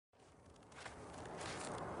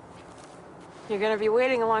You're gonna be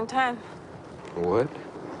waiting a long time. What?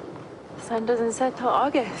 The sun doesn't set till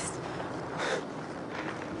August.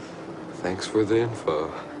 Thanks for the info.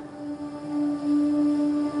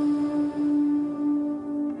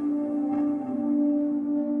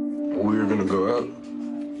 We were gonna go out.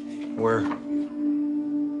 Where?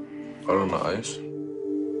 Out on the ice.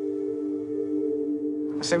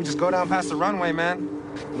 I say we just go down past the runway, man.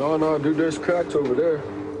 No, dude, there's cracks over there.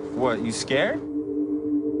 What, you scared?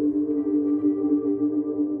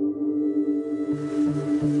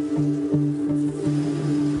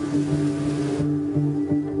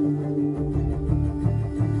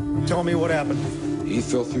 Tell me what happened. He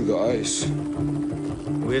fell through the ice.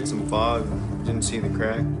 We had some fog, didn't see the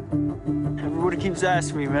crack. Everybody keeps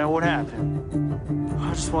asking me, man, what happened?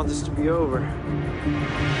 I just want this to be over.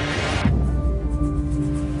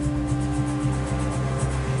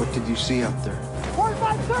 What did you see up there? Where's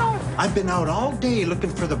my son? I've been out all day looking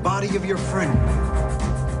for the body of your friend.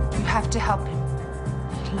 You have to help him.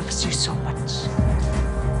 He loves you so much.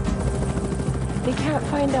 They can't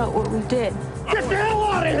find out what we did. Get the hell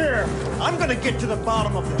out of here! I'm gonna get to the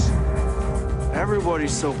bottom of this.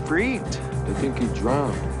 Everybody's so freaked. They think he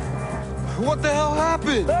drowned. What the hell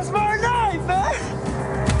happened? That's my knife, man!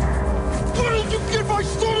 What did you get my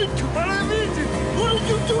son into? I didn't mean to! What did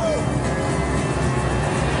you do?